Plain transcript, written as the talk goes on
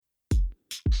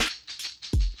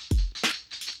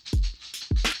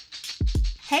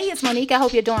Hey, it's Monique. I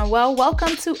hope you're doing well.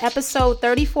 Welcome to episode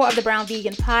 34 of the Brown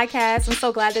Vegan Podcast. I'm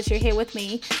so glad that you're here with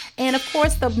me. And of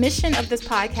course, the mission of this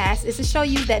podcast is to show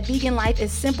you that vegan life is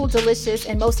simple, delicious,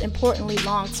 and most importantly,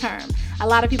 long-term. A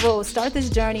lot of people start this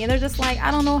journey and they're just like,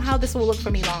 I don't know how this will look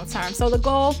for me long-term. So the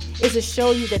goal is to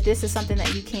show you that this is something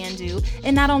that you can do.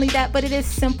 And not only that, but it is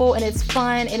simple and it's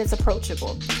fun and it's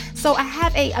approachable. So I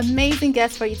have an amazing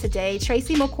guest for you today.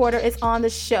 Tracy McWhorter is on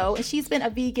the show, and she's been a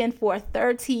vegan for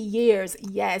 30 years.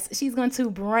 Yes, she's going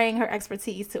to bring her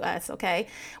expertise to us, okay?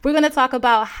 We're going to talk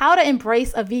about how to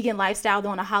embrace a vegan lifestyle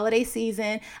during the holiday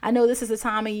season. I know this is a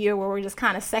time of year where we're just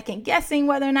kind of second guessing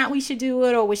whether or not we should do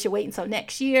it or we should wait until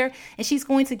next year. And she's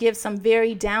going to give some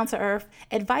very down-to-earth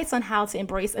advice on how to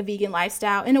embrace a vegan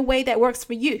lifestyle in a way that works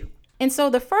for you. And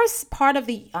so the first part of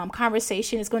the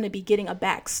conversation is going to be getting a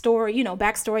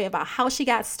backstory about how she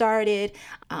got started,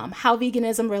 how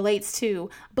veganism relates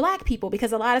to Black people,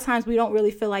 because a lot of times we don't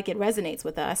really feel like it resonates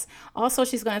with us. Also,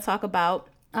 she's going to talk about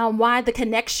why the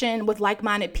connection with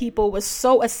like-minded people was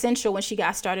so essential when she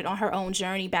got started on her own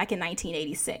journey back in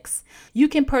 1986. You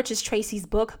can purchase Tracy's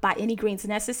book, By Any Greens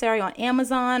Necessary, on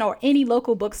Amazon or any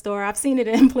local bookstore. I've seen it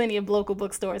in plenty of local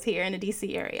bookstores here in the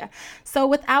DC area. So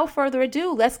without further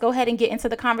ado, let's go ahead and get into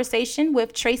the conversation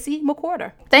with Tracy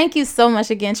McWhorter. Thank you so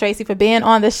much again, Tracy, for being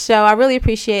on the show. I really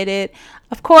appreciate it.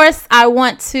 Of course, I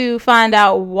want to find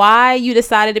out why you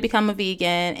decided to become a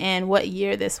vegan and what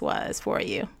year this was for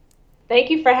you. Thank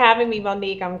you for having me,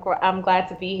 Monique. I'm glad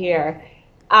to be here.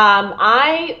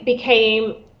 I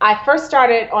first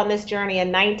started on this journey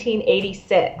in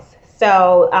 1986.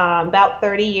 So about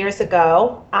 30 years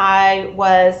ago, I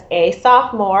was a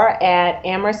sophomore at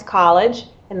Amherst College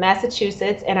in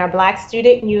Massachusetts, and our Black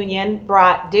Student Union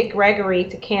brought Dick Gregory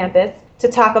to campus to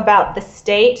talk about the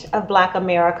state of Black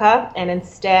America, and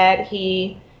instead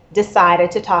he decided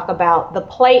to talk about the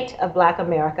plate of Black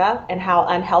America and how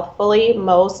unhealthfully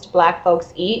most Black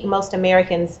folks eat, most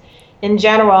Americans in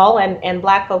general, and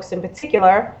Black folks in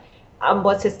particular,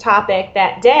 was his topic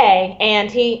that day. And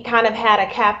he kind of had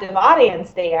a captive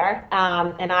audience there,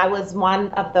 and I was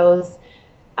one of those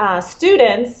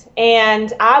students,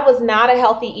 and I was not a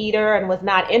healthy eater and was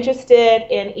not interested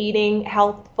in eating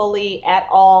healthfully at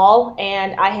all,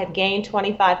 and I had gained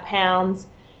 25 pounds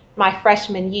my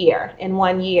freshman year, in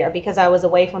 1 year, because I was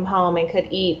away from home and could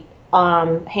eat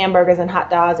hamburgers and hot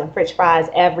dogs and french fries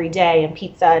every day and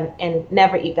pizza and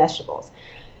never eat vegetables.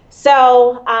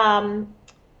 So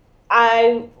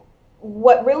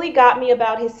what really got me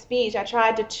about his speech, I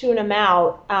tried to tune him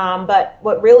out, but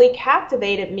what really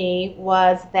captivated me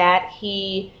was that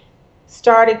he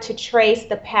started to trace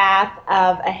the path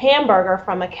of a hamburger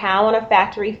from a cow on a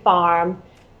factory farm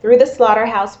through the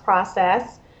slaughterhouse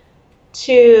process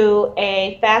to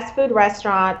a fast food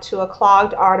restaurant, to a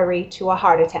clogged artery, to a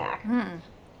heart attack.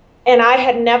 And I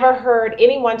had never heard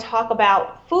anyone talk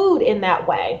about food in that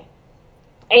way.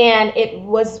 And it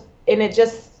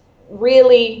just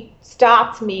really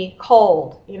stopped me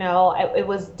cold. It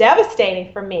was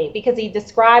devastating for me because he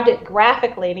described it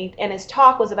graphically, and his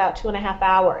talk was about 2.5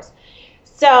 hours.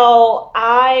 So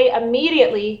I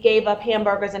immediately gave up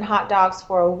hamburgers and hot dogs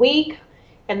for a week,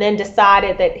 and then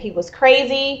decided that he was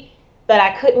crazy, but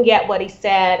I couldn't get what he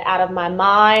said out of my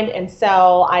mind. And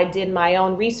so I did my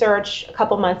own research a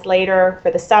couple months later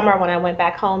for the summer when I went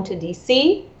back home to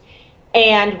DC,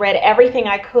 and read everything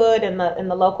I could in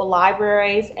the local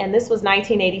libraries. And this was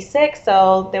 1986,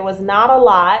 so there was not a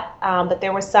lot, but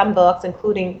there were some books,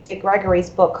 including Dick Gregory's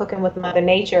book, Cooking with Mother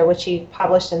Nature, which he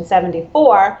published in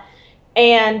 1974.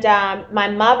 And my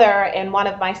mother and one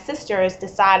of my sisters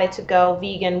decided to go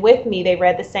vegan with me. They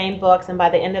read the same books, and by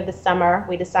the end of the summer,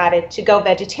 we decided to go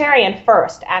vegetarian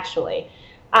first, actually.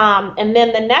 And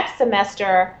then the next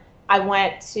semester, I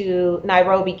went to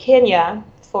Nairobi, Kenya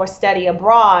for study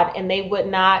abroad, and they would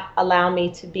not allow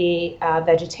me to be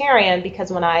vegetarian because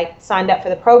when I signed up for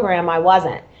the program, I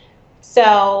wasn't.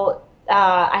 So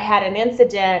I had an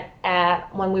incident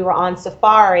when we were on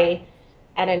safari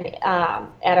at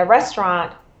a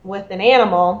restaurant with an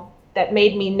animal that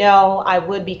made me know I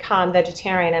would become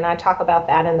vegetarian, and I talk about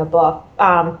that in the book,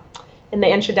 in the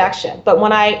introduction. But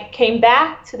when I came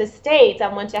back to the States,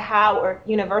 I went to Howard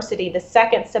University the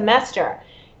second semester,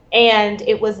 and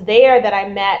it was there that I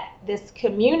met this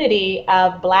community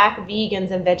of Black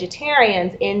vegans and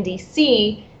vegetarians in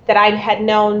DC that I had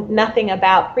known nothing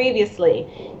about previously.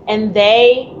 And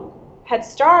they had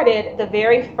started the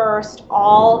very first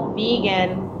all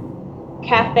vegan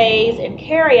cafes and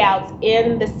carryouts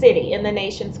in the city, in the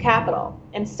nation's capital.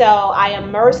 And so I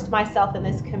immersed myself in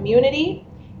this community,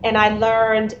 and I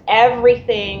learned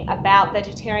everything about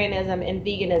vegetarianism and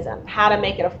veganism, how to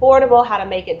make it affordable, how to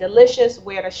make it delicious,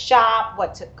 where to shop,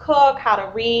 what to cook, how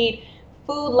to read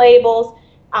food labels,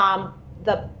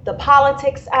 the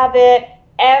politics of it,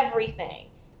 everything.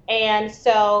 And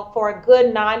so for a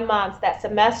good 9 months that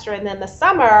semester, and then the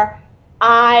summer,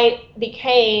 I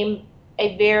became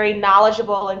a very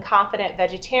knowledgeable and confident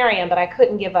vegetarian, but I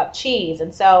couldn't give up cheese.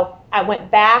 And so I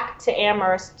went back to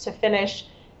Amherst to finish,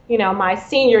 my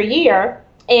senior year,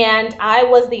 and I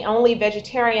was the only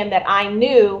vegetarian that I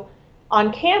knew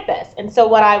on campus. And so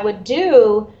what I would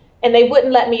do, and they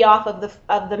wouldn't let me off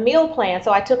of the meal plan,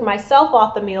 so I took myself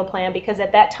off the meal plan because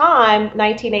at that time,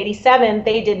 1987,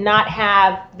 they did not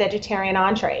have vegetarian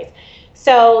entrees.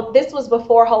 So this was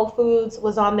before Whole Foods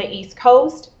was on the East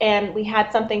Coast, and we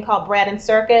had something called Bread and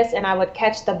Circus, and I would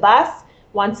catch the bus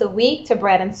once a week to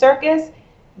Bread and Circus,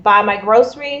 buy my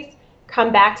groceries,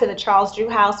 come back to the Charles Drew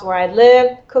house where I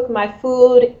lived, cook my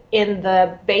food in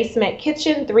the basement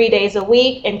kitchen 3 days a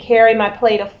week, and carry my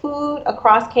plate of food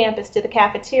across campus to the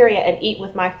cafeteria and eat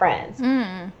with my friends.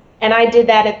 And I did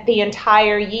that the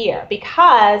entire year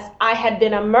because I had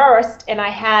been immersed and I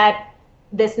had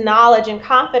this knowledge and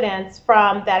confidence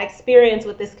from that experience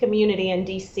with this community in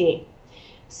DC.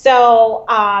 So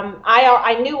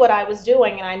I knew what I was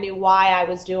doing, and I knew why I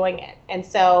was doing it. And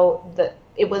so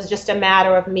it was just a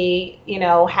matter of me,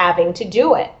 having to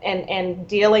do it and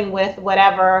dealing with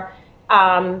whatever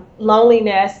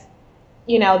loneliness,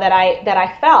 that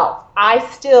I felt. I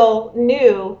still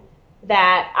knew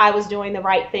that I was doing the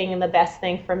right thing and the best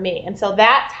thing for me. And so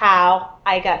that's how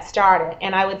I got started.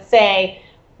 And I would say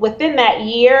within that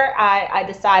year, I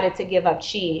decided to give up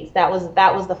cheese. That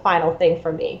was the final thing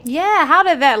for me. Yeah. How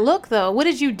did that look, though? What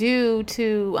did you do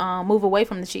to move away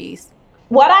from the cheese?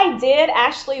 What I did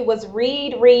actually was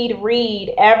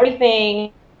read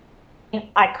everything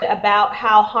I could about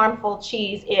how harmful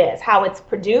cheese is, how it's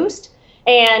produced,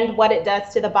 and what it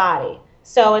does to the body.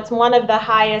 So it's one of the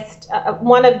highest,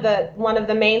 one of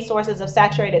the main sources of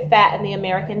saturated fat in the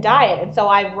American diet. And so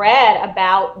I read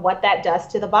about what that does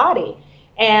to the body.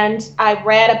 And I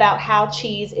read about how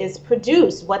cheese is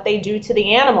produced, what they do to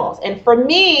the animals. And for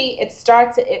me, it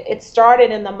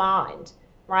started in the mind,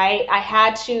 right? I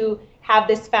had to have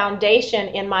this foundation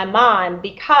in my mind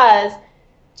because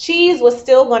cheese was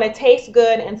still going to taste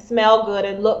good and smell good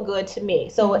and look good to me.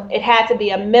 So it had to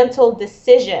be a mental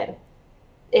decision.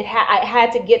 I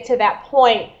had to get to that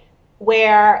point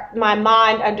where my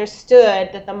mind understood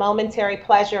that the momentary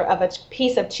pleasure of a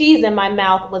piece of cheese in my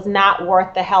mouth was not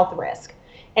worth the health risk.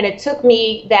 And it took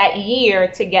me that year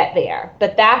to get there.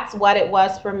 But that's what it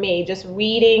was for me, just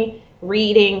reading.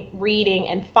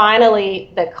 And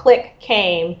finally, the click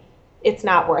came. It's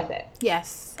not worth it.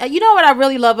 Yes. You know what I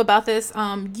really love about this?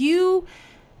 You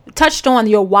touched on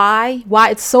your why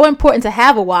it's so important to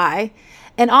have a why,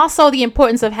 and also the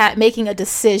importance of making a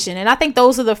decision. And I think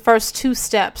those are the first two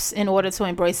steps in order to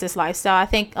embrace this lifestyle. I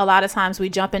think a lot of times we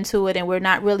jump into it and we're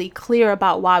not really clear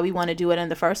about why we want to do it in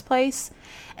the first place.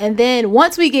 And then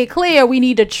once we get clear, we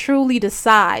need to truly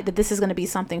decide that this is going to be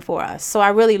something for us. So I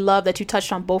really love that you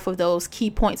touched on both of those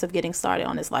key points of getting started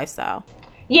on this lifestyle.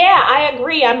 Yeah, I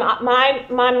agree.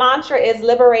 My mantra is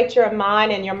liberate your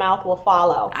mind and your mouth will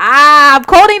follow. I'm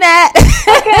quoting that.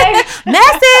 Okay.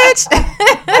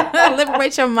 Message.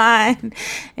 Liberate your mind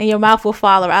and your mouth will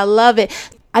follow. I love it.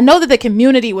 I know that the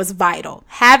community was vital.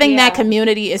 Having that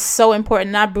community is so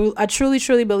important. I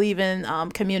truly believe in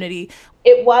community.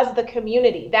 It was the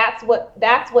community. That's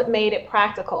what made it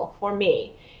practical for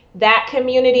me. That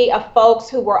community of folks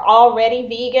who were already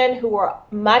vegan, who were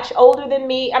much older than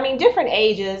me. I mean, different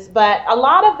ages, but a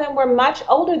lot of them were much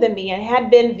older than me and had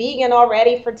been vegan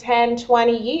already for 10,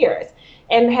 20 years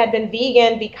and had been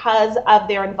vegan because of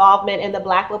their involvement in the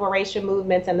Black liberation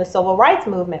movements and the civil rights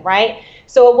movement, right?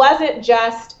 So it wasn't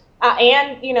just,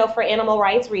 for animal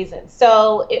rights reasons.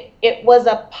 So it was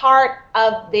a part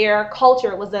of their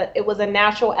culture. It was a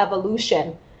natural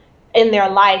evolution in their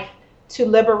life to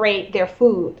liberate their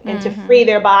food and to free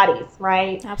their bodies,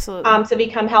 right? Absolutely. To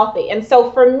become healthy. And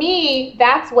so for me,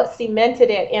 that's what cemented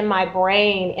it in my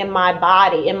brain, in my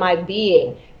body, in my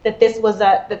being, that this was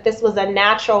a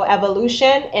natural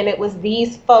evolution, and it was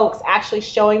these folks actually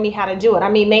showing me how to do it. I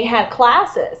mean, they had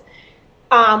classes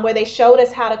where they showed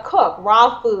us how to cook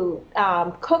raw food,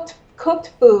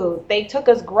 cooked food. They took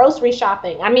us grocery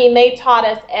shopping. I mean, they taught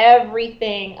us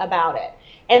everything about it.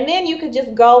 And then you could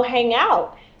just go hang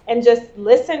out and just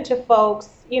listen to folks,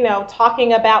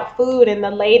 talking about food and the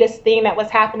latest thing that was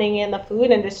happening in the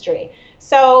food industry.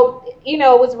 So, it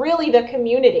was really the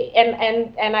community.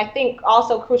 And I think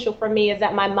also crucial for me is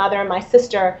that my mother and my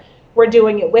sister were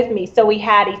doing it with me. So we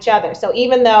had each other. So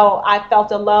even though I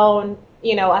felt alone,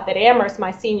 up at Amherst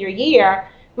my senior year,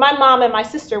 my mom and my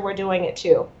sister were doing it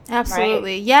too.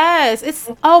 Absolutely. Right? Yes.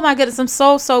 Oh my goodness. I'm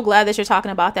so glad that you're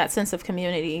talking about that sense of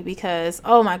community, because,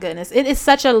 oh my goodness,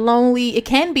 it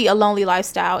can be a lonely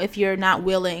lifestyle if you're not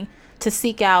willing to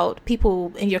seek out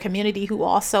people in your community who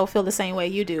also feel the same way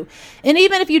you do. And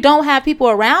even if you don't have people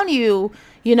around you,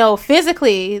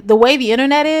 physically, the way the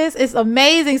internet is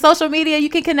amazing. Social media, you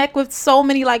can connect with so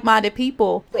many like-minded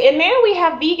people. And now we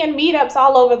have vegan meetups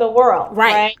all over the world.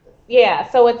 Right? Yeah,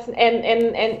 so it's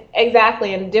and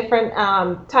exactly, in different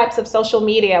types of social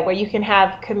media where you can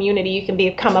have community, you can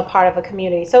become a part of a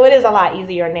community. So it is a lot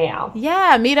easier now.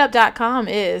 Yeah, meetup.com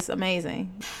is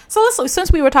amazing. So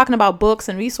since we were talking about books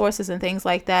and resources and things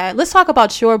like that, let's talk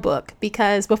about your book,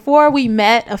 because before we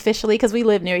met officially, because we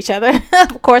live near each other,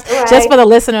 of course, right, just for the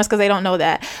listeners, because they don't know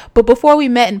that. But before we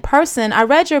met in person, I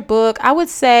read your book. I would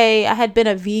say I had been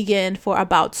a vegan for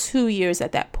about 2 years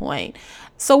at that point.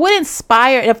 So what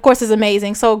inspired, of course, is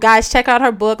amazing. So guys, check out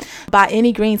her book, By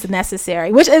Any Means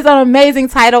Necessary, which is an amazing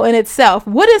title in itself.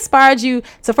 What inspired you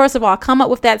to, first of all, come up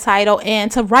with that title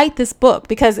and to write this book?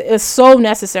 Because it's so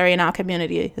necessary in our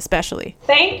community, especially.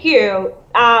 Thank you.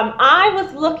 I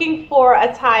was looking for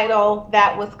a title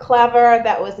that was clever,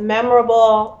 that was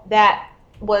memorable, that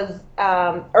was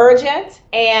urgent,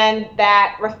 and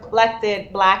that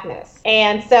reflected Blackness.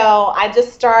 And so I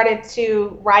just started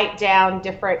to write down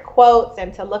different quotes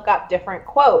and to look up different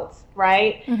quotes,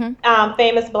 right? Mm-hmm.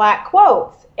 Famous Black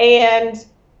quotes. And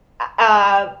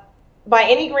By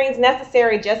Any Means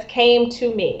Necessary just came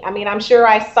to me. I mean, I'm sure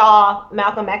I saw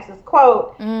Malcolm X's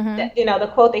quote, mm-hmm, that,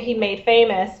 the quote that he made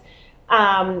famous,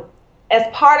 as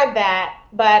part of that.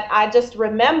 But I just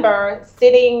remember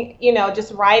sitting,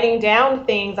 just writing down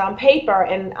things on paper,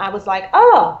 and I was like,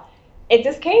 oh, it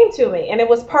just came to me, and it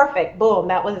was perfect. Boom,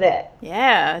 that was it.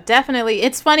 Yeah, definitely.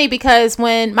 It's funny because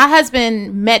when my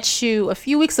husband met you a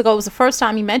few weeks ago, it was the first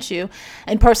time he met you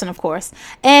in person, of course.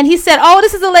 And he said, oh,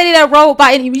 this is the lady that wrote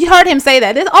By Any, you heard him say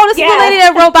that. This is the lady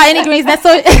that wrote By Any Means. That's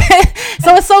so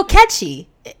it's so catchy.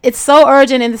 It's so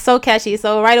urgent and it's so catchy.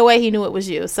 So right away he knew it was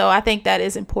you. So I think that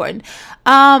is important.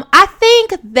 I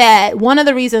think that one of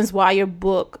the reasons why your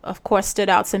book, of course, stood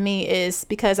out to me is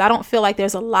because I don't feel like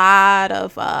there's a lot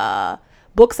of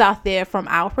books out there from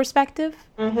our perspective.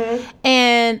 Mm-hmm.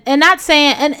 And not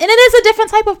saying, and it is a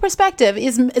different type of perspective,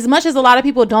 as much as a lot of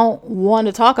people don't want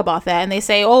to talk about that, and they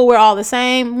say, oh, we're all the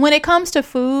same. When it comes to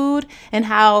food and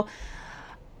how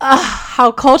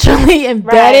culturally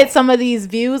embedded some of these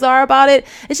views are about it,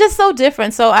 it's just so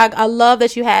different. So I love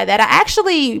that you had that. I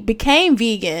actually became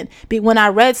vegan when I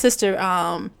read Sister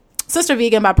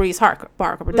Vegan by Breeze Barker.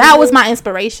 Mm-hmm. That was my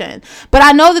inspiration. But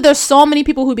I know that there's so many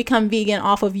people who become vegan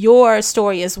off of your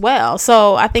story as well.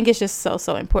 So I think it's just so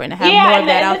important to have more of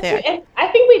that out there. And I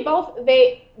think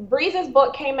Breeze's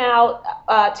book came out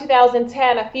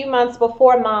 2010, a few months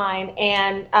before mine,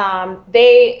 and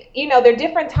they're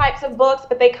different types of books,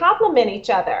 but they complement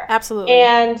each other. Absolutely.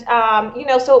 And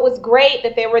so it was great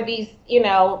that there were these,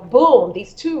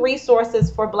 these two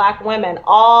resources for Black women,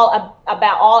 all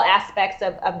about all aspects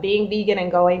of being vegan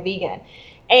and going vegan.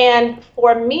 And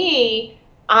for me,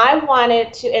 I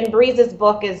wanted to, and Breeze's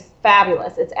book is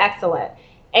fabulous. It's excellent.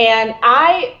 And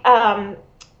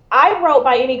I wrote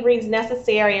By Any Means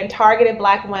Necessary and targeted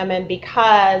Black women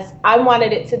because I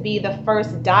wanted it to be the first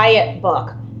vegan diet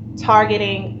book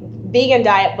targeting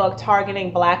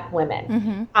Black women.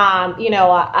 Mm-hmm.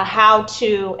 A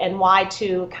how-to and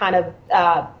why-to kind of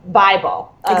Bible.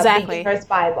 Exactly. Vegan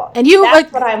Bible. And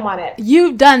that's what I wanted.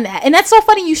 You've done that. And that's so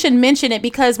funny you should mention it,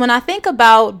 because when I think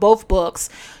about both books,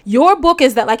 your book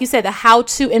is that, like you said, the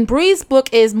how-to, and Bree's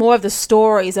book is more of the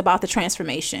stories about the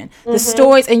transformation. The mm-hmm.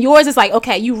 stories, and yours is like,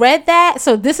 okay, you read that,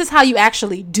 so this is how you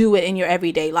actually do it in your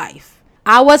everyday life.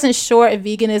 I wasn't sure if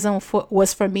veganism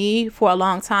was for me for a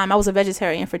long time. I was a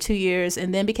vegetarian for 2 years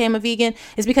and then became a vegan.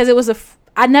 It's because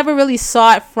I never really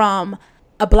saw it from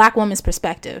a Black woman's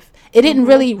perspective. It didn't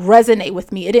really resonate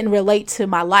with me. It didn't relate to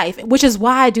my life, which is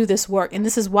why I do this work. And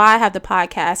this is why I have the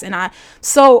podcast. And I'm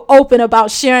so open about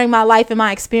sharing my life and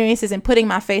my experiences and putting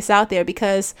my face out there,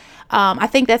 because I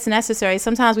think that's necessary.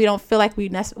 Sometimes we don't feel like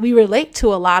we relate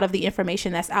to a lot of the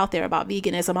information that's out there about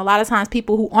veganism. A lot of times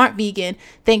people who aren't vegan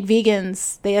think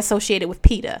vegans, they associate it with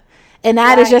PETA. And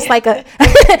that is just like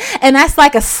and that's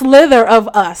like a slither of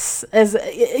us, as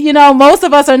most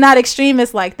of us are not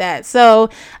extremists like that. So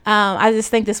I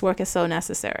just think this work is so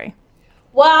necessary.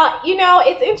 Well,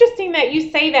 it's interesting that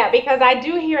you say that, because I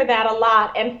do hear that a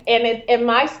lot, and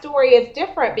my story is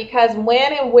different, because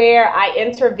when and where I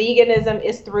enter veganism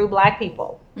is through Black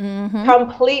people. Mm-hmm.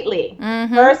 Completely.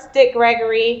 Mm-hmm. First Dick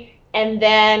Gregory, and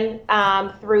then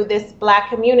through this Black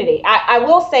community. I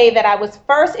will say that I was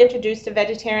first introduced to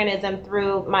vegetarianism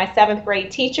through my 7th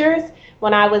grade teachers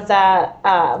when I was at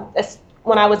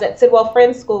Sidwell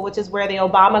Friends School, which is where the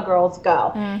Obama girls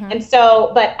go. Mm-hmm. And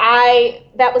so,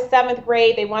 that was 7th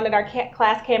grade. They wanted our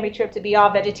class camping trip to be all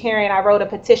vegetarian. I wrote a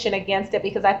petition against it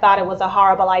because I thought it was a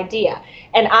horrible idea.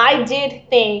 And I did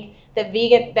think that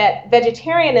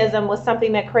vegetarianism was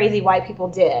something that crazy white people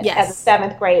did as a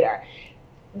 7th grader.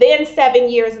 Then 7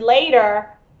 years later,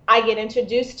 I get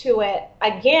introduced to it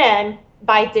again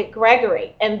by Dick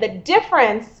Gregory. And the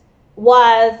difference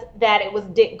was that it was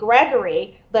Dick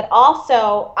Gregory, but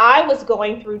also I was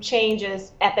going through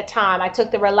changes at the time. I took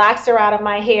the relaxer out of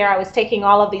my hair. I was taking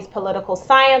all of these political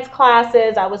science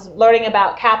classes. I was learning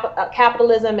about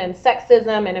capitalism and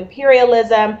sexism and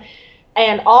imperialism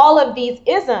and all of these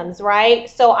isms, right?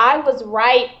 So I was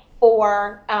right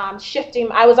for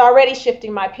shifting. I was already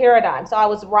shifting my paradigm. So I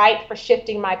was right for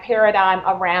shifting my paradigm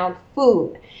around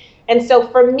food. And so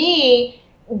for me,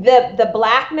 the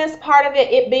Blackness part of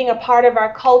it being a part of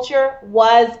our culture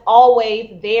was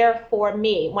always there for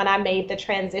me when I made the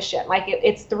transition. Like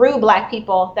it's through Black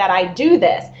people that I do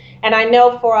this. And I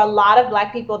know for a lot of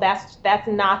Black people, that's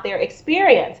not their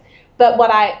experience. But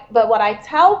what I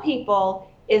tell people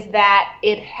is that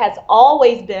it has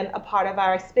always been a part of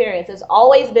our experience. There's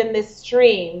always been this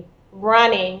stream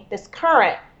running, this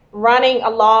current running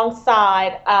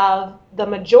alongside of the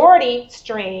majority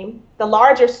stream, the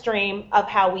larger stream of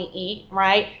how we eat,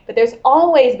 right? But there's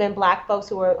always been Black folks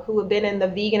who have been in the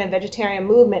vegan and vegetarian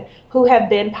movement who have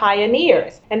been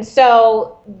pioneers. And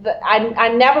so I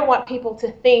never want people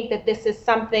to think that this is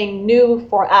something new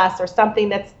for us or something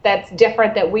that's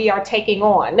different that we are taking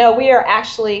on. No, we are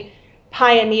actually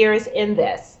pioneers in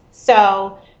this.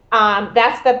 So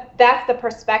that's the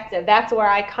perspective. That's where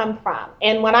I come from.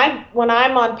 And when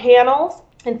I'm on panels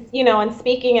and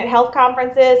speaking at health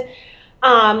conferences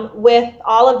with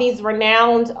all of these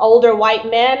renowned older white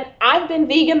men, I've been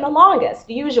vegan the longest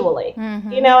usually.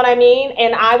 Mm-hmm. You know what I mean?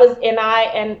 And I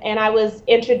was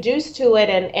introduced to it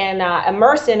and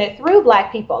immersed in it through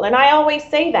Black people. And I always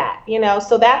say that,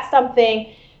 so that's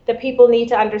something that people need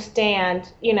to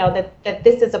understand, that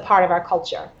this is a part of our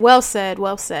culture. Well said,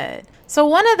 well said. So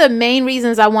one of the main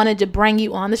reasons I wanted to bring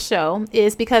you on the show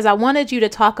is because I wanted you to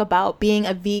talk about being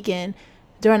a vegan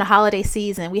during the holiday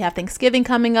season. We have Thanksgiving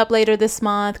coming up later this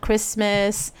month,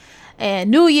 Christmas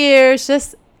and New Year's,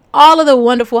 just all of the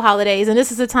wonderful holidays. And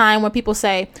this is a time when people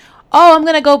say, oh, I'm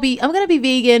going to be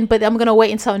vegan, but I'm going to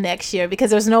wait until next year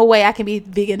because there's no way I can be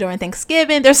vegan during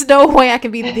Thanksgiving. There's no way I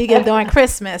can be vegan during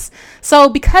Christmas. So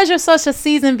because you're such a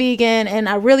seasoned vegan, and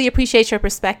I really appreciate your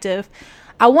perspective,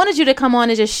 I wanted you to come on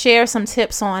and just share some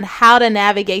tips on how to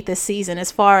navigate this season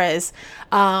as far as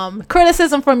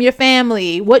criticism from your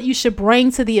family, what you should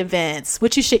bring to the events,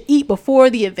 what you should eat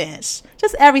before the events,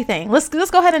 just everything. Let's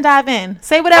go ahead and dive in.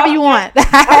 Say whatever you want.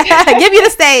 Give you the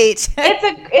stage.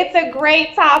 It's a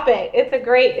great topic. It's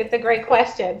a great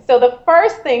question. So the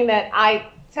first thing that I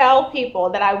tell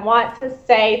people that I want to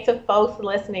say to folks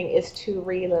listening is to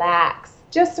relax.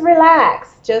 Just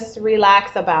relax. Just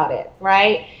relax about it,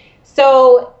 right?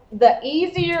 So the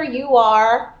easier you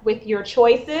are with your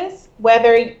choices,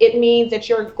 whether it means that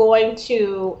you're going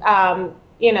to,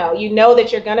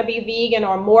 that you're going to be vegan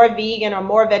or more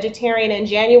vegetarian in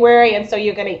January, and so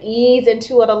you're going to ease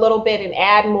into it a little bit and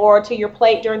add more to your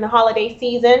plate during the holiday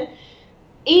season.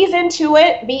 Ease into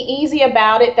it. Be easy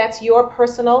about it. That's your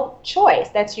personal choice.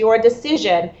 That's your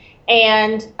decision.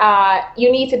 And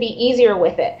you need to be easier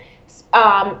with it.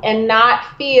 And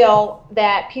not feel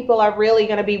that people are really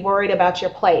going to be worried about your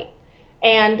plate.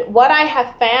 And what I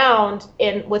have found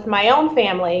with my own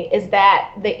family is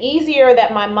that the easier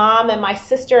that my mom and my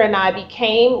sister and I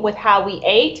became with how we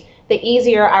ate, the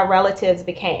easier our relatives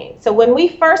became. So when we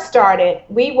first started,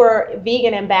 we were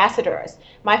vegan ambassadors.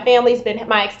 My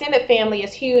extended family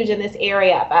is huge in this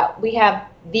area. We have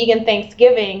vegan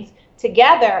Thanksgivings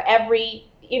together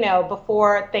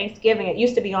before Thanksgiving. It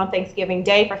used to be on Thanksgiving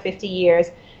Day for 50 years.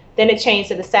 Then it changed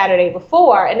to the Saturday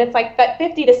before, and it's like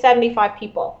 50 to 75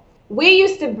 people. We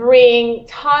used to bring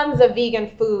tons of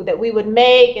vegan food that we would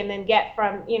make and then get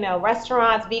from,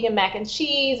 restaurants, vegan mac and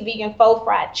cheese, vegan faux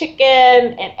fried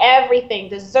chicken, and everything,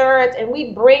 desserts, and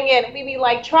we'd bring it, and we'd be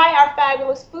like, try our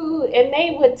fabulous food, and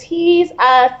they would tease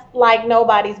us like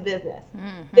nobody's business.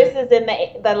 Mm-hmm. This is in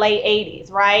the late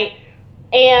 80s, right?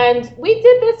 And we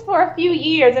did this for a few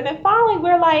years, and then finally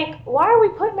we're like, why are we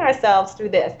putting ourselves through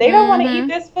this? They don't want to eat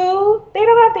this food. They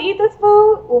don't have to eat this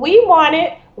food. We want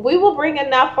it. We will bring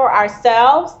enough for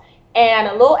ourselves and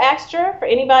a little extra for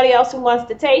anybody else who wants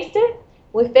to taste it.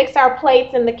 we fix our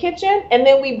plates in the kitchen, and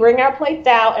then we bring our plates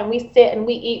out and we sit and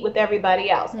we eat with everybody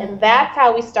else. And that's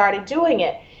how we started doing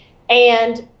it.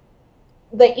 And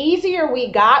the easier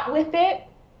we got with it,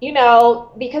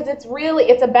 because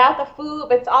it's about the food,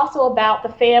 but it's also about the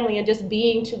family and just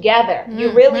being together.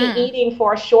 You're really eating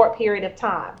for a short period of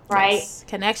time, right? Yes.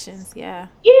 Connections, yeah.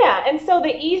 Yeah, and so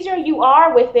the easier you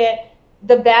are with it,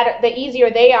 the better, the easier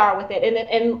they are with it,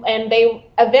 and they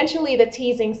eventually the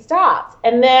teasing stops,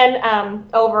 and then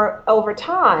over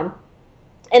time,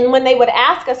 and when they would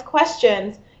ask us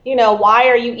questions, why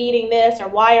are you eating this, or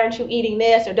why aren't you eating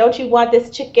this, or don't you want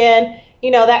this chicken,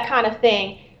 that kind of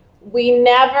thing. We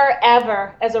never,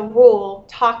 ever, as a rule,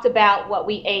 talked about what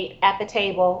we ate at the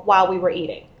table while we were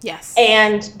eating. Yes.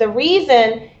 And the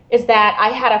reason is that I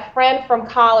had a friend from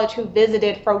college who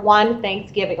visited for one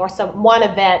Thanksgiving or one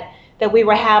event that we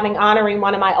were having honoring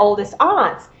one of my oldest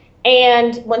aunts.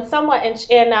 And when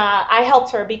I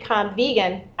helped her become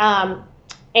vegan,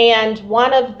 and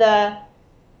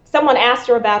someone asked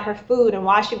her about her food and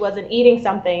why she wasn't eating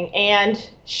something, and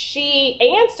she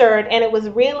answered, and it was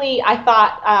really, I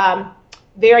thought,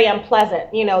 very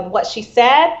unpleasant, what she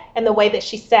said and the way that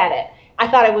she said it. I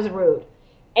thought it was rude.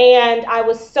 And I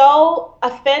was so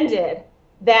offended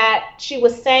that she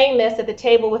was saying this at the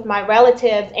table with my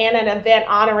relatives and an event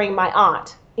honoring my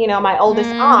aunt, my oldest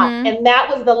aunt. And that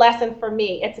was the lesson for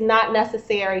me. It's not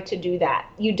necessary to do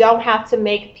that. You don't have to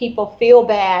make people feel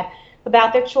bad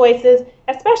about their choices,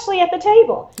 especially at the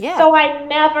table. Yeah. So I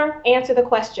never answer the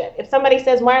question. If somebody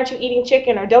says, why aren't you eating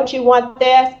chicken, or don't you want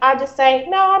this? I just say,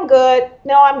 no, I'm good.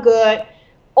 No, I'm good.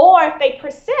 Or if they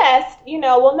persist,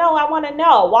 well, no, I want to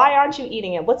know, why aren't you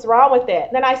eating it? What's wrong with it?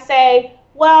 Then I say,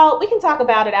 well, we can talk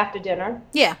about it after dinner.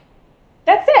 Yeah.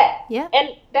 That's it. Yeah. And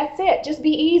that's it. Just be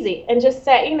easy and just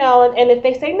say, and if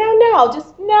they say, no,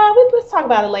 let's talk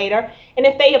about it later. And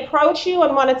if they approach you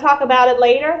and want to talk about it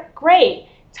later, great.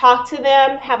 Talk to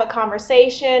them, have a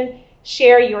conversation,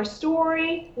 share your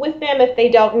story with them if they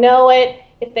don't know it,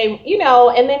 if they,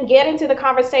 and then get into the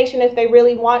conversation if they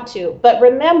really want to. But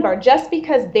remember, just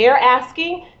because they're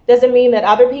asking doesn't mean that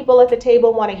other people at the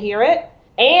table want to hear it.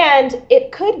 And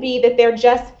it could be that they're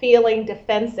just feeling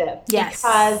defensive. Yes.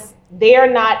 Because they're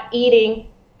not eating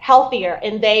healthier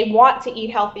and they want to eat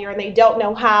healthier and they don't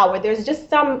know how, or there's just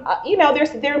some,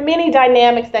 there are many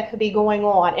dynamics that could be going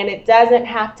on, and it doesn't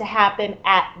have to happen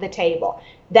at the table.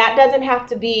 That doesn't have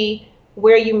to be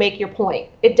where you make your point.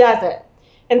 It doesn't.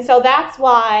 And so that's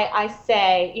why I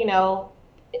say,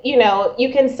 you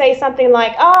can say something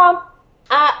like,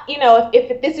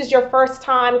 if this is your first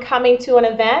time coming to an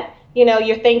event,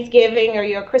 your Thanksgiving or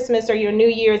your Christmas or your New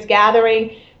Year's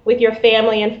gathering with your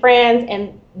family and friends,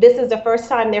 and this is the first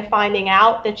time they're finding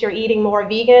out that you're eating more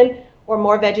vegan or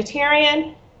more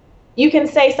vegetarian, you can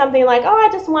say something like, I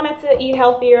just wanted to eat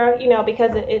healthier,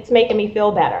 because it's making me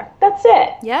feel better. That's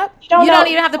it. Yep. You don't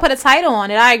even have to put a title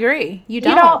on it. I agree. You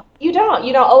don't. You don't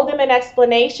owe them an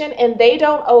explanation, and they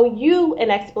don't owe you an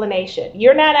explanation.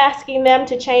 You're not asking them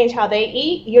to change how they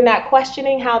eat. You're not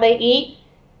questioning how they eat,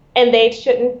 and they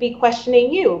shouldn't be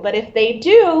questioning you. But if they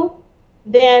do,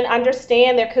 then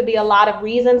understand there could be a lot of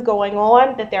reasons going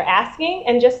on that they're asking,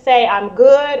 and just say, I'm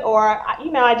good, or,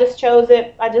 I just chose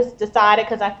it. I just decided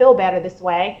because I feel better this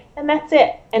way, and that's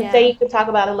it. And say you can talk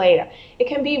about it later. It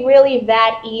can be really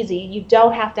that easy. You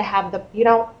don't have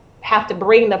to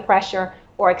bring the pressure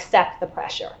or accept the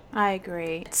pressure. I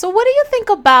agree. So what do you think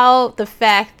about the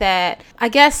fact that, I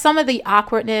guess, some of the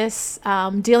awkwardness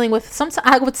dealing with, sometimes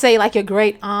I would say like your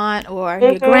great aunt or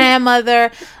your grandmother,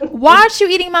 why aren't you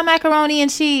eating my macaroni and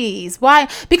cheese? Why?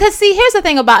 Because see, here's the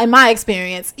thing about, in my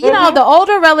experience, you know, the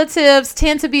older relatives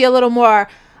tend to be a little more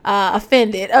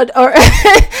offended or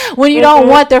when you don't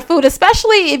want their food,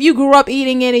 especially if you grew up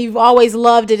eating it and you've always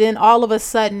loved it, and all of a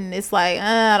sudden it's like,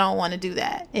 I don't want to do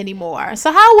that anymore.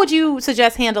 So how would you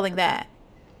suggest handling that?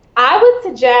 I would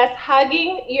suggest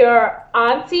hugging your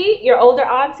auntie, your older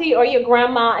auntie, or your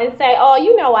grandma, and say,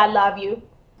 oh, I love you.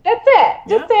 That's it.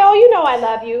 Just say, oh, I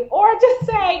love you. Or just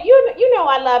say, you know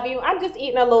I love you. I'm just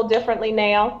eating a little differently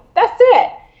now. That's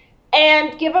it.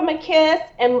 And give them a kiss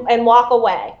and walk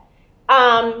away.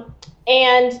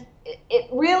 And it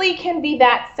really can be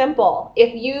that simple.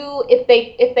 If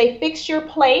they fix your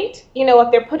plate,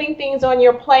 if they're putting things on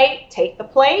your plate, take the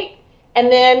plate and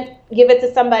then give it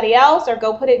to somebody else, or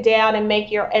go put it down and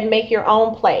make your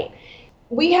own plate.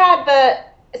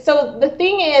 So the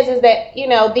thing is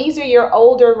that, these are your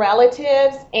older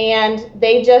relatives, and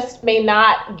they just may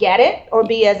not get it or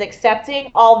be as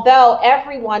accepting, although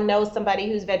everyone knows somebody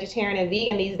who's vegetarian and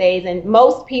vegan these days, and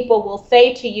most people will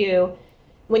say to you,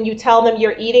 when you tell them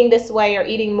you're eating this way or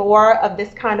eating more of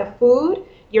this kind of food,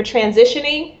 you're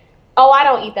transitioning, oh, I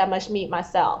don't eat that much meat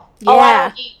myself. Yeah. Oh,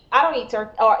 I don't eat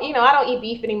turkey, or I don't eat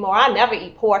beef anymore. I never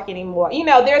eat pork anymore.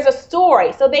 There's a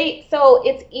story. So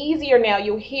it's easier now.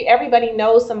 You hear everybody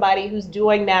knows somebody who's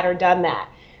doing that or done that.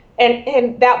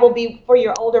 And that will be for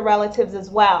your older relatives as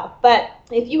well. But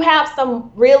if you have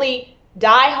some really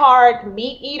diehard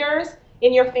meat eaters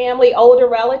in your family, older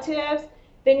relatives,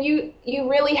 then you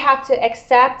really have to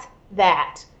accept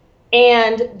that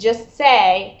and just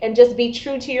be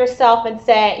true to yourself and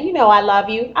say, I love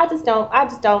you. I just don't,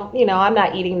 I'm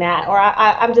not eating that, or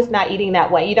I'm just not eating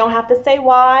that way. You don't have to say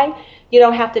why. You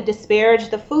don't have to disparage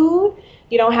the food.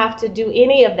 You don't have to do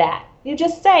any of that. You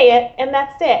just say it, and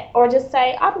that's it. Or just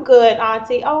say, I'm good,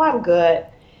 Auntie. Oh, I'm good.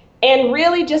 And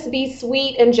really just be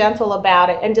sweet and gentle about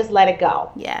it and just let it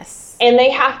go. Yes. And they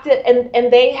have to,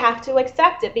 and they have to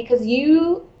accept it, because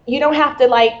you don't have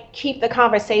to keep the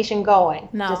conversation going.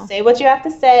 No. Just say what you have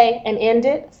to say and end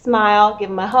it, smile, give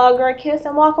them a hug or a kiss,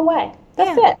 and walk away.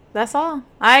 That's it. That's all.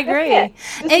 I agree.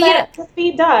 Just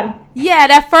be done. Yeah,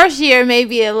 that first year may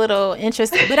be a little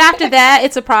interesting, but after that,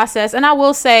 it's a process. And I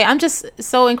will say, I'm just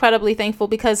so incredibly thankful,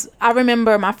 because I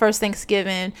remember my first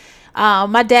Thanksgiving.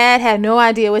 My dad had no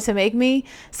idea what to make me.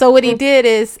 So what he did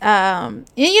is,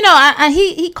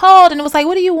 he called and it was like,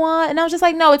 what do you want? And I was just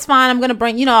like, no, it's fine. I'm going to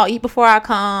bring, I'll eat before I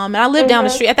come. And I lived down the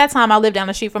street. At that time, I lived down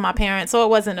the street from my parents. So it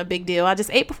wasn't a big deal. I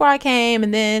just ate before I came.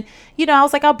 And then, I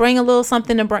was like, I'll bring a little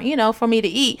something to bring, for me to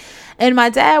eat. And my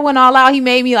dad went all out. He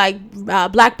made me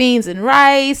black beans and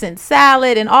rice and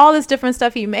salad and all this different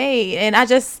stuff he made. And I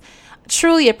just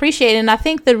truly appreciate it. And I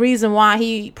think the reason why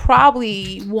he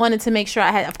probably wanted to make sure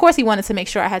of course he wanted to make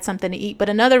sure I had something to eat, but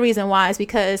another reason why is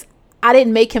because I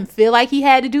didn't make him feel like he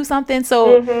had to do something.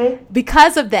 So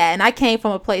because of that, and I came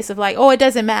from a place of it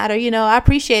doesn't matter, I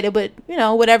appreciate it, but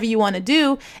whatever you want to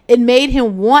do, it made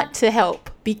him want to help,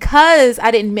 because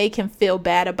I didn't make him feel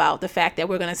bad about the fact that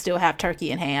we're going to still have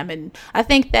turkey and ham. And I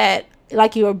think that,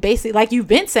 like you've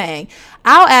been saying,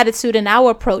 our attitude and our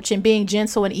approach and being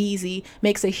gentle and easy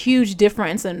makes a huge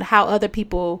difference in how other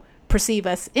people perceive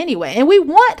us anyway. And we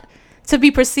want to be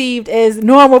perceived as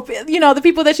normal, the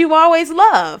people that you've always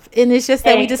loved. And it's just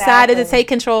that we decided to take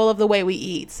control of the way we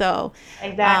eat. So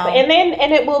exactly.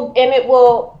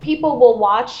 People will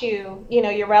watch you,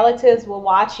 your relatives will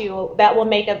watch you. That will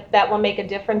make a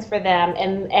difference for them.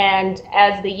 And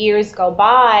as the years go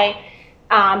by,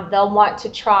 they'll want to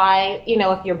try,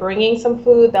 if you're bringing some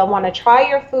food, they'll want to try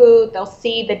your food. They'll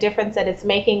see the difference that it's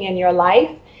making in your life.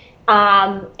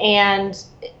 And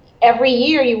every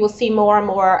year you will see more and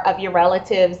more of your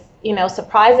relatives,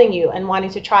 surprising you and wanting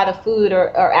to try the food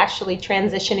or actually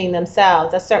transitioning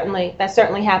themselves. That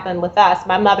certainly happened with us.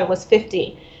 My mother was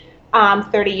 50,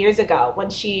 30 years ago when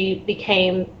she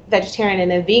became vegetarian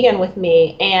and then vegan with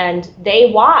me. And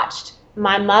they watched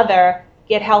my mother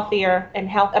get healthier and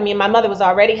health. I mean, my mother was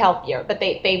already healthier, but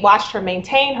they watched her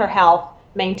maintain her health,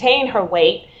 maintain her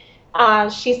weight.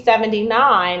 She's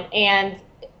 79 and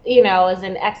is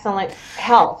in excellent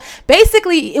health.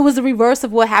 Basically, it was the reverse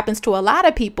of what happens to a lot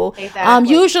of people. Exactly.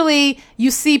 Usually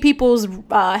you see people's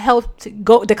health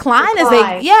decline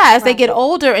as they get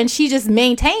older, and she just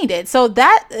maintained it. So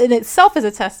that in itself is a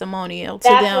testimonial to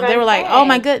them. They were like, oh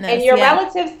my goodness. And your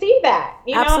relatives see that.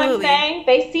 You Absolutely. know what I'm saying?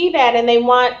 They see that, and they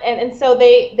want, and so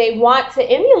they want to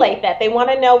emulate that. They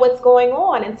want to know what's going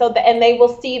on. And so and they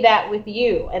will see that with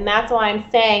you. And that's why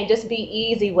I'm saying, just be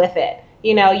easy with it.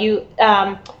 And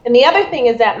the other thing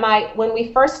is that when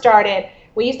we first started,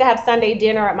 we used to have Sunday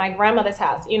dinner at my grandmother's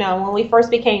house. When we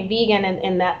first became vegan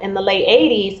in the late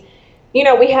 80s,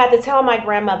 we had to tell my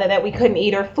grandmother that we couldn't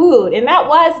eat her food, and that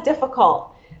was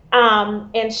difficult.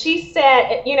 And she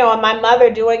said, and my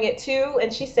mother doing it too,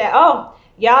 and she said, "Oh,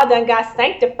 y'all done got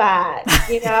sanctified,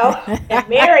 and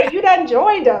Mary, you done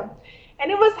joined them." And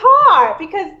it was hard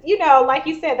because, like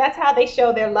you said, that's how they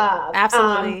show their love.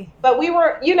 Absolutely. But we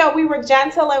were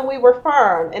gentle and we were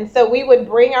firm. And so we would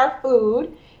bring our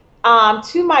food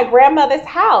to my grandmother's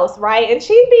house, right? And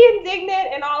she'd be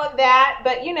indignant and all of that.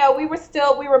 But,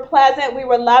 we were pleasant, we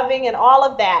were loving and all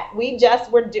of that. We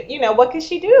just were, what could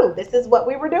she do? This is what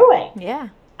we were doing. Yeah.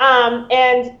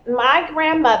 And my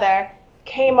grandmother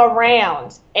came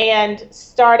around and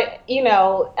started,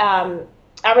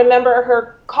 I remember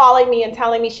her calling me and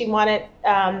telling me she wanted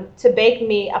to bake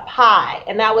me a pie.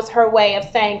 And that was her way of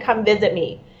saying, come visit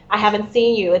me. I haven't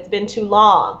seen you. It's been too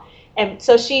long. And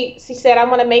so she said, I'm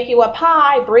going to make you a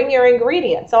pie, bring your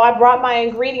ingredients. So I brought my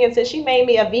ingredients, and she made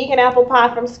me a vegan apple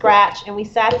pie from scratch, and we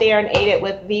sat there and ate it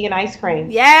with vegan ice cream.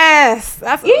 Yes.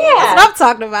 That's what I'm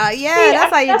talking about. Yeah, See,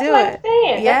 that's how you do it.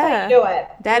 Yeah. That's how you do it.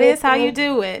 That is how you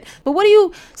do it. But what do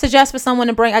you suggest for someone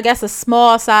to bring, I guess, a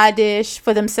small side dish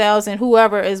for themselves and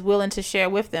whoever is willing to share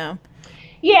with them?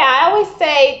 Yeah, I always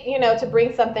say, to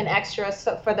bring something extra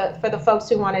for the folks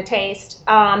who want to taste.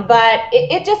 But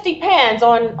it just depends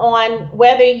on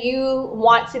whether you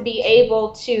want to be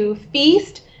able to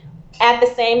feast at the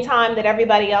same time that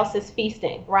everybody else is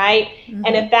feasting, right? Mm-hmm.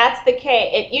 And if that's the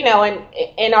case,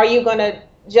 and are you going to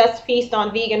just feast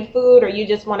on vegan food, or you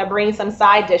just want to bring some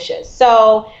side dishes?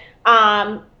 So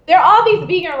there are all these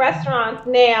vegan restaurants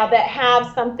now that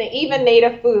have something, even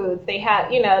native foods. They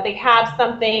have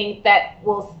something that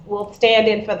will stand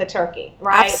in for the turkey,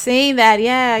 right? I've seen that.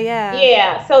 Yeah.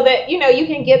 Yeah. So that, you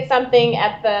can get something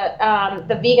at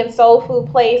the vegan soul food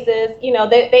places.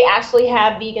 They actually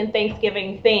have vegan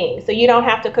Thanksgiving things. So you don't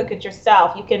have to cook it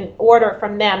yourself. You can order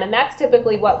from them. And that's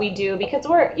typically what we do, because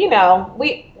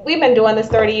we've been doing this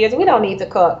 30 years. We don't need to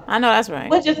cook. I know, that's right.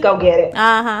 We'll just go get it.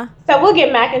 Uh-huh. So we'll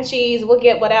get mac and cheese. We'll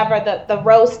get whatever the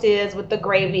roast is with the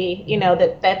gravy,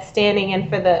 that's standing in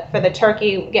for the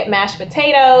turkey. We'll get mashed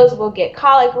potatoes. We'll get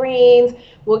collard greens.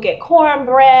 We'll get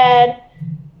cornbread,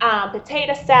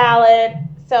 potato salad.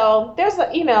 So there's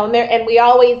and we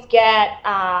always get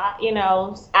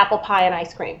apple pie and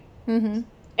ice cream. Mm-hmm.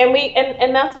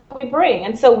 And that's what we bring.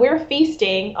 And so we're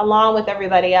feasting along with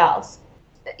everybody else.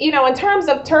 In terms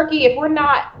of turkey, if we're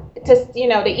not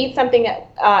to eat something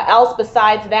else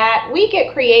besides that, we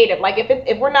get creative. Like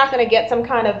if we're not going to get some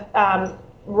kind of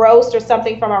roast or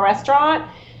something from a restaurant,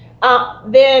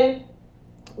 then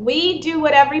we do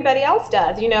what everybody else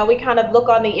does. We kind of look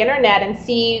on the internet and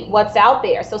see what's out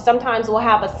there. So sometimes we'll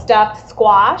have a stuffed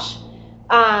squash.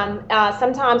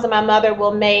 Sometimes my mother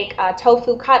will make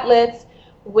tofu cutlets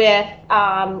with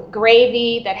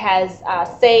gravy that has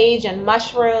sage and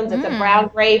mushrooms. It's a brown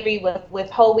gravy with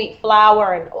whole wheat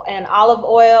flour and olive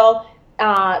oil,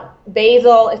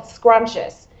 basil. It's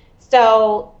scrumptious.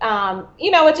 So,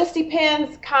 it just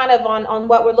depends kind of on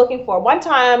what we're looking for. One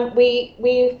time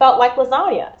we felt like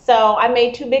lasagna. So I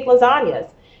made 2 big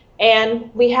lasagnas, and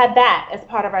we had that as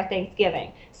part of our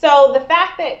Thanksgiving. So the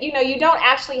fact that, you don't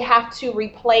actually have to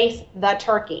replace the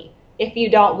turkey if you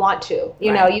don't want to.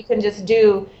 You can just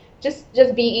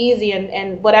just be easy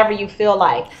and whatever you feel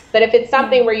like. But if it's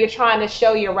something where you're trying to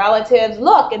show your relatives,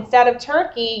 look, instead of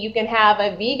turkey, you can have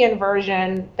a vegan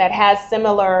version that has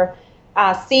similar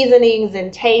seasonings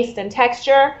and taste and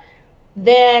texture,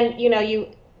 then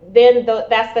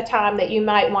that's the time that you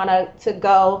might want to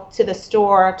go to the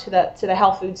store, to the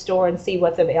health food store, and see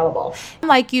what's available.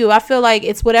 Like you, I feel like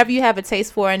it's whatever you have a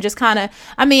taste for, and just kind of,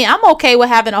 I'm okay with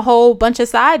having a whole bunch of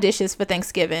side dishes for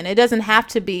Thanksgiving. It doesn't have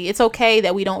to be. It's okay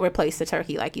that we don't replace the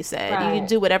turkey, like you said. Right. You can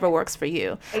do whatever works for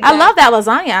you. Exactly. I love that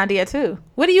lasagna idea too.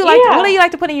 What do you like? What do you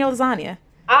like to put in your lasagna?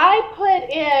 I put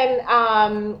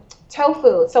in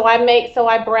tofu. So I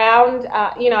browned,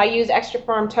 I use extra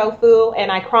firm tofu,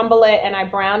 and I crumble it and I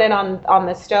brown it on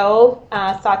the stove,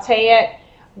 saute it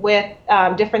with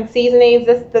different seasonings.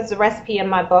 There's a recipe in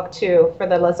my book too for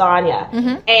the lasagna.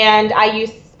 Mm-hmm. And I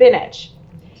use spinach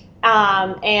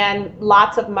and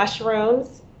lots of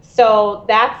mushrooms. So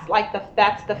that's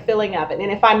the filling of it.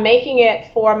 And if I'm making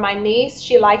it for my niece,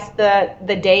 she likes the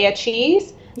Daiya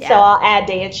cheese. Yeah. So I'll add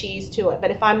Daiya cheese to it. But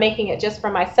if I'm making it just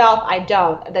for myself, I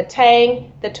don't. The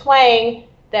tang, the twang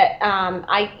that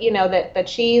that the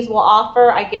cheese will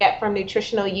offer, I get from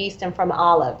nutritional yeast and from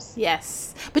olives.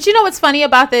 Yes. But what's funny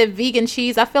about the vegan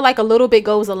cheese? I feel like a little bit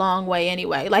goes a long way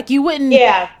anyway. Like you wouldn't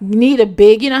need a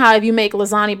big, how if you make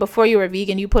lasagna before you were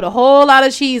vegan, you put a whole lot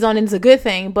of cheese on it, it's a good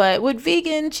thing. But with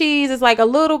vegan cheese, it's like a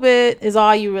little bit is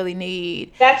all you really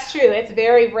need. That's true. It's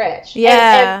very rich.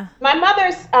 Yeah. And my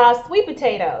mother's sweet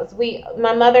potatoes.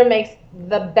 My mother makes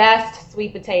the best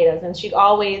sweet potatoes, and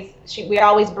we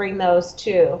always bring those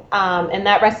too. And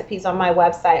that recipe's on my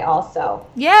website also.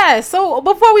 Yeah. So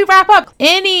before we wrap up,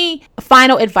 any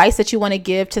final advice that you want to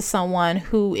give to someone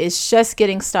who is just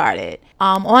getting started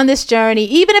on this journey,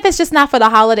 even if it's just not for the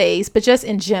holidays, but just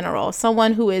in general,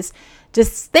 someone who is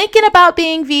just thinking about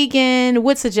being vegan,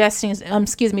 what advice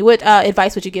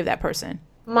would you give that person?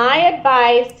 My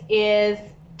advice is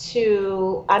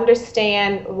to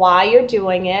understand why you're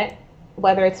doing it,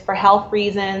 whether it's for health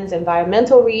reasons,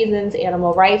 environmental reasons,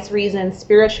 animal rights reasons,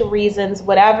 spiritual reasons,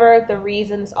 whatever the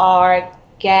reasons are,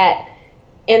 get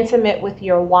intimate with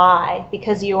your why,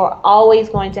 because you're always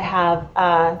going to have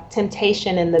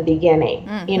temptation in the beginning.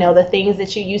 Mm-hmm. The things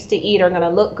that you used to eat are going to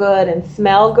look good and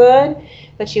smell good,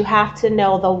 but you have to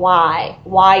know the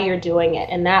why you're doing it.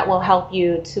 And that will help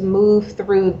you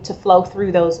to flow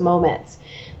through those moments.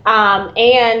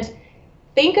 And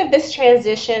think of this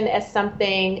transition as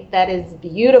something that is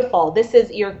beautiful. This is,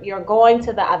 you're going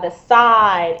to the other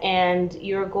side, and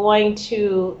you're going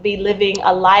to be living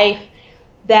a life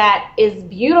that is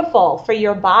beautiful for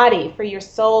your body, for your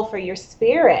soul, for your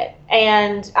spirit.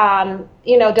 And,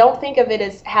 don't think of it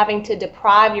as having to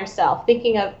deprive yourself.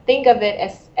 Think of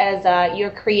it as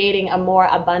you're creating a more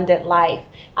abundant life.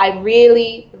 I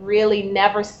really, really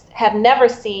never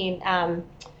seen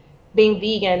being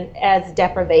vegan as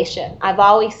deprivation. I've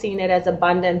always seen it as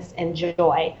abundance and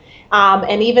joy.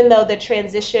 And even though the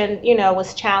transition,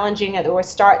 was challenging, and there were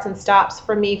starts and stops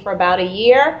for me for about a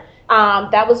year,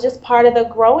 that was just part of the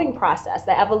growing process,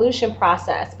 the evolution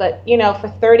process. But, for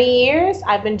 30 years,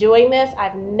 I've been doing this.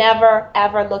 I've never,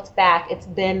 ever looked back. It's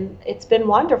been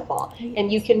wonderful.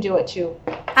 And you can do it too.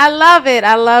 I love it.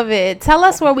 I love it. Tell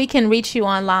us where we can reach you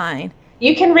online.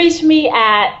 You can reach me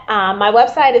at, my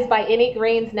website is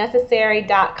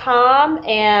byanyGreensNecessary.com,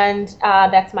 and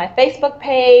that's my Facebook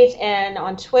page, and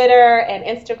on Twitter and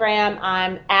Instagram,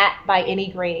 I'm at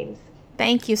byanyGreens.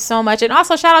 Thank you so much. And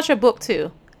also shout out your book too.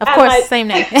 Of course, same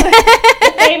name.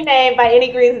 Same name, By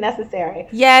Any Greens Necessary.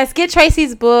 Yes, get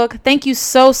Tracy's book. Thank you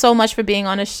so much for being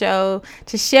on the show,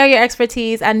 to share your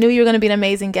expertise. I knew you were going to be an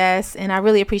amazing guest, and I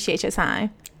really appreciate your time.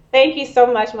 Thank you so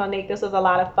much, Monique. This was a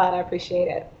lot of fun. I appreciate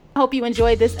it. I hope you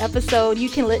enjoyed this episode. You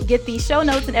can get the show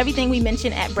notes and everything we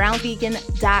mentioned at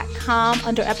brownvegan.com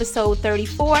under episode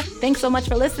 34. Thanks so much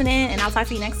for listening, and I'll talk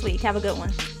to you next week. Have a good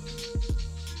one.